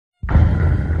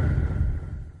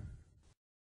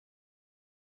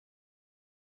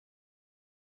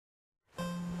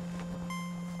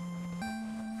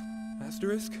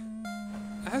Asterisk?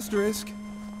 Asterisk?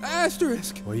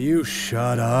 Asterisk! Will you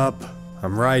shut up?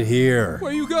 I'm right here.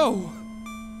 Where you go?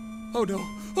 Oh no.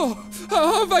 Oh,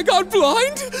 have I gone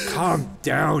blind? Calm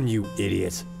down, you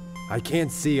idiot. I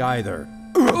can't see either.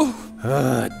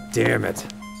 Damn it.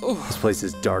 This place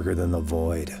is darker than the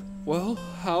void. Well,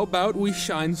 how about we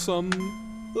shine some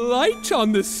light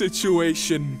on this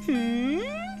situation?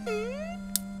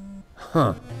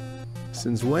 Huh.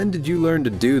 Since when did you learn to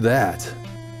do that?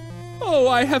 Oh,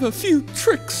 I have a few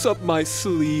tricks up my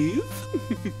sleeve.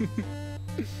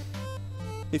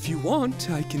 If you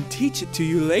want, I can teach it to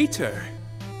you later.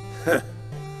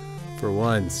 For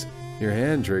once, your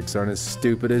hand tricks aren't as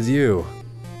stupid as you.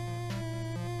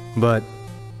 But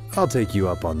I'll take you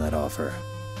up on that offer.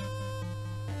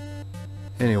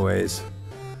 Anyways,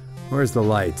 where's the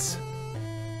lights?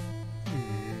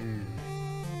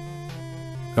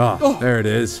 Ah, there it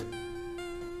is.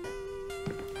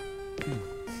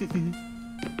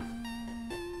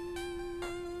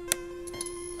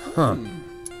 Huh.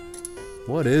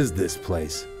 What is this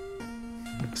place?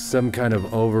 Some kind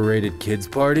of overrated kids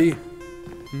party?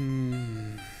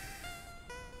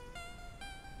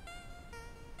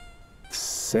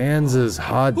 Sans'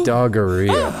 Hot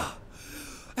Doggeria.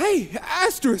 Hey,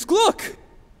 Asterisk, look!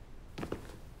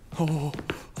 Oh.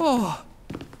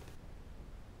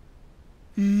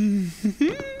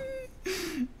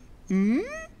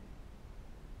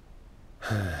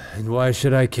 And why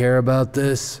should I care about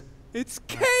this? It's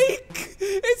cake!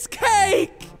 It's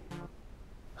cake!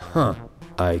 Huh,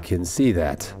 I can see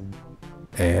that.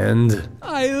 And?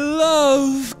 I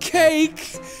love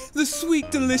cake! The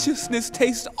sweet deliciousness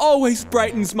taste always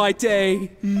brightens my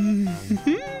day.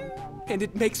 And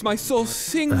it makes my soul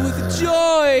sing with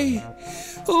joy.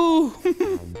 Ooh.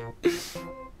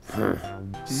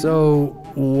 So,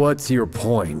 what's your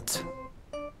point?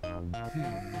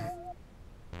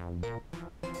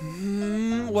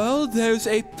 Well, there's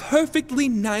a perfectly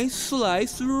nice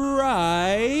slice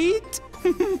right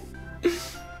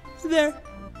there.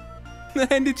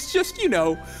 And it's just, you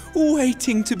know,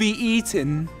 waiting to be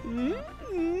eaten.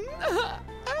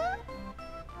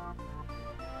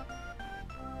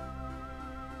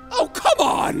 Oh, come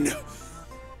on!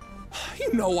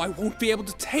 You know I won't be able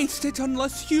to taste it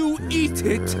unless you eat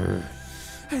it.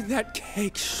 And that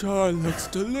cake sure looks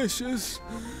delicious.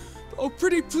 Oh,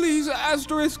 pretty please,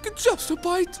 Asterisk, just a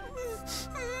bite.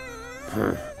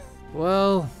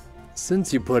 Well,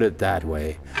 since you put it that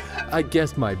way, I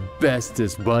guess my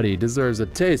bestest buddy deserves a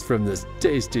taste from this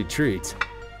tasty treat.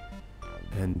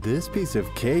 And this piece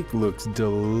of cake looks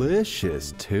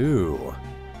delicious, too.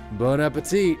 Bon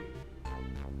appetit!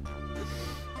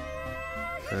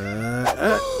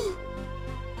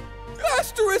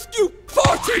 Asterisk, you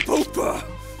party pooper!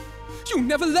 You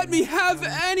never let me have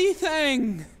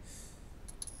anything!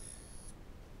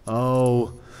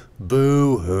 Oh,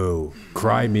 boo-hoo.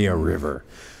 Cry me a river.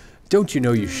 Don't you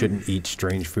know you shouldn't eat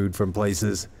strange food from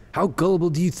places? How gullible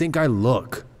do you think I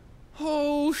look?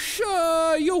 Oh,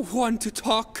 sure, you want to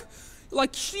talk.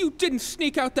 Like you didn't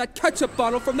sneak out that ketchup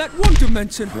bottle from that one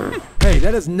dimension. Hey,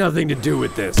 that has nothing to do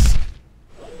with this.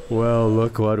 Well,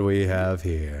 look what we have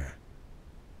here.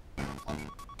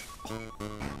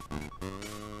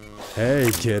 Hey,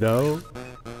 kiddo.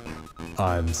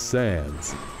 I'm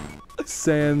Sans.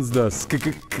 Sans the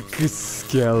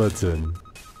skeleton.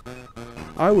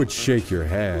 I would shake your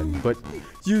hand, but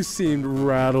you seemed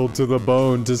rattled to the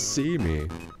bone to see me.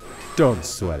 Don't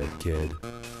sweat it, kid.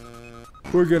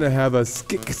 We're gonna have a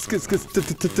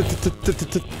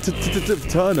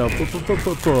ton of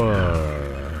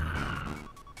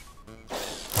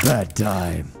bad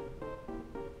time.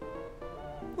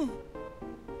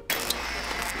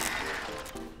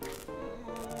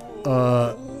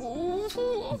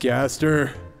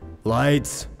 Gaster,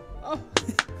 lights.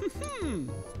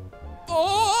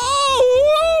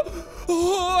 Oh,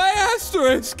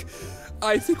 Asterisk!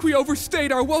 I think we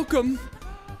overstayed our welcome.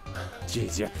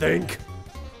 Jeez, you think?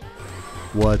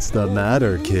 What's the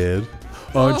matter, kid?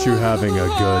 Aren't you having a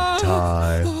good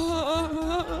time?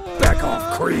 Back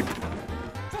off, creep!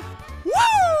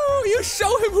 Woo! You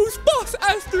show him who's boss,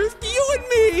 Asterisk! You and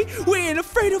me! We ain't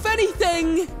afraid of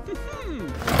anything!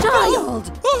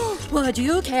 Child! Would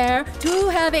you care to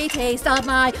have a taste of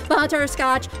my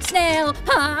butterscotch snail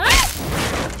pie?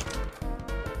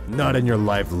 Not in your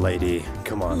life, lady.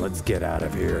 Come on, let's get out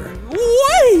of here.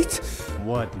 Wait!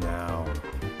 What now?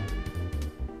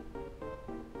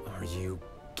 Are you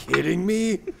kidding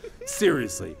me?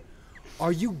 Seriously,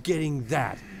 are you getting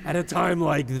that at a time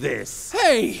like this?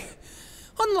 Hey!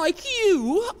 Unlike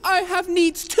you, I have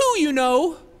needs too, you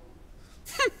know.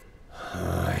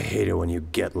 I hate it when you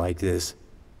get like this.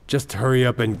 Just hurry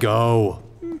up and go.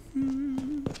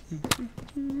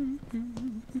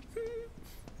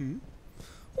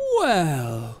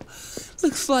 Well,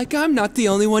 looks like I'm not the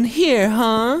only one here,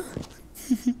 huh?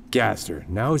 Gaster,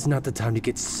 now is not the time to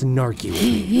get snarky with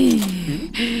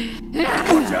me.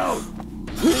 Watch out!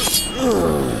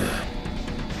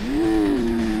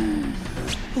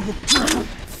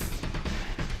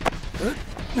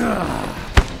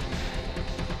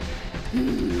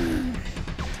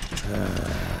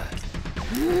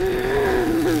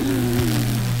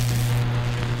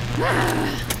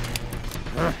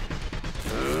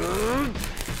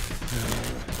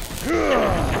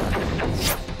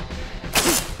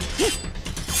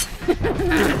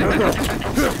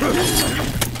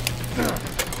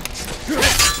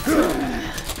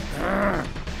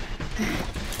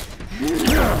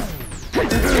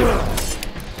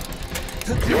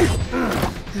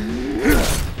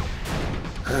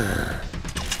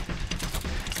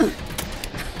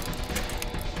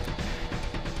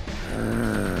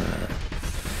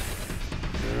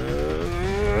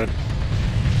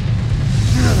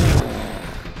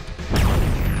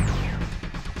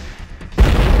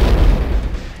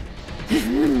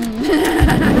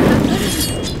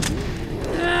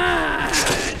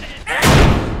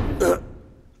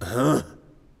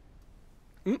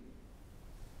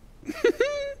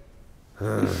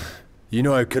 You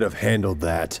know I could have handled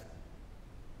that.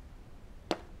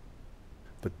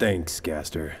 But thanks,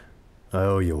 Gaster. I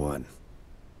owe you one.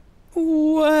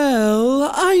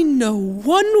 Well, I know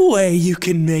one way you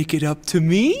can make it up to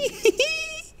me.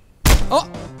 Oh!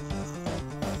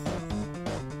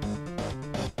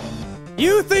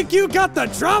 You think you got the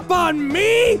drop on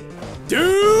me? Do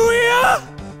ya?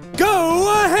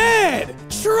 Go ahead,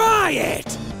 try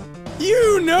it!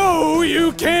 You know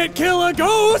you can't kill a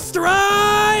ghost,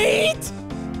 right?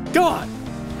 Go on,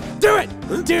 do it!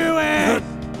 Do it!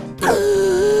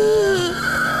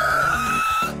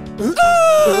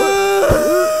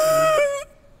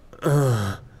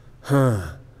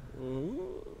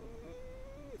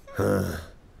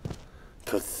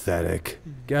 Pathetic.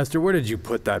 Gaster, where did you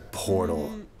put that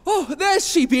portal? Oh, there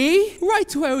she be,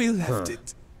 right where we left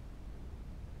it.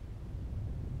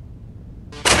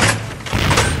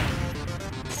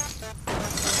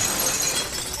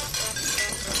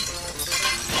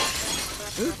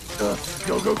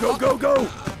 Go, go, go, go, go!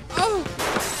 Oh.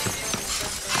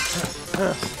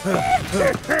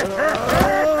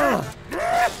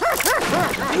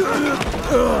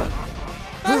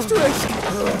 Asterisk!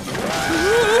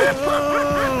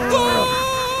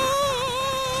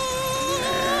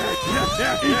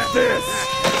 Eat this!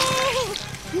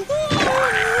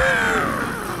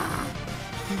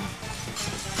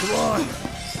 Come on!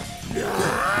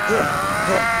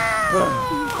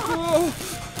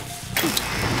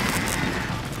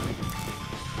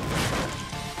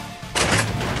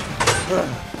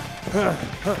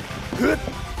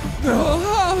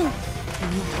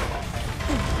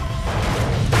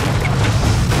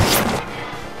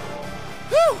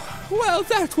 Well,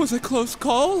 that was a close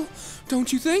call,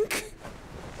 don't you think?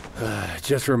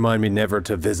 Just remind me never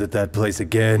to visit that place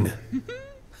again.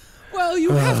 Well,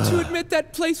 you have to admit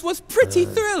that place was pretty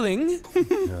thrilling.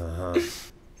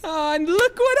 And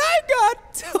look what I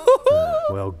got!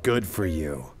 Well, good for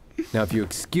you. Now, if you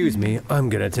excuse me, I'm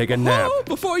gonna take a nap. Oh,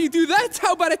 before you do that,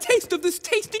 how about a taste of this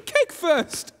tasty cake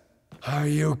first? Are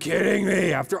you kidding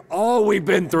me? After all we've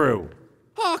been through.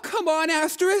 Oh, come on,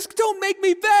 Asterisk, don't make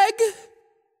me beg!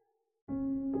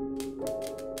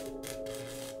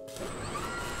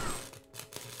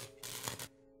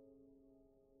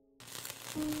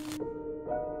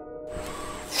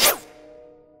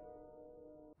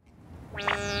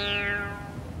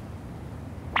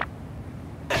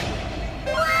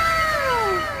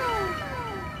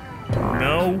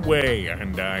 No way,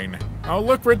 Undyne. I'll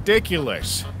look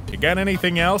ridiculous. You got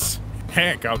anything else?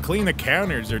 Heck, I'll clean the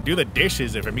counters or do the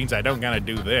dishes if it means I don't gotta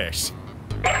do this.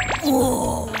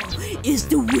 Oh, is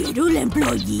the Whittle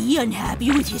employee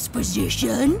unhappy with his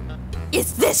position?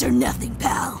 It's this or nothing,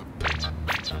 pal.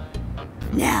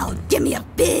 Now, give me a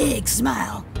big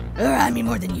smile. Or I mean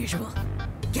more than usual.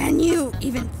 Can you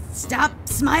even stop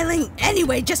smiling?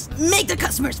 Anyway, just make the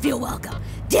customers feel welcome.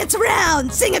 Dance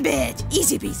around, sing a bit,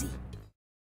 easy peasy.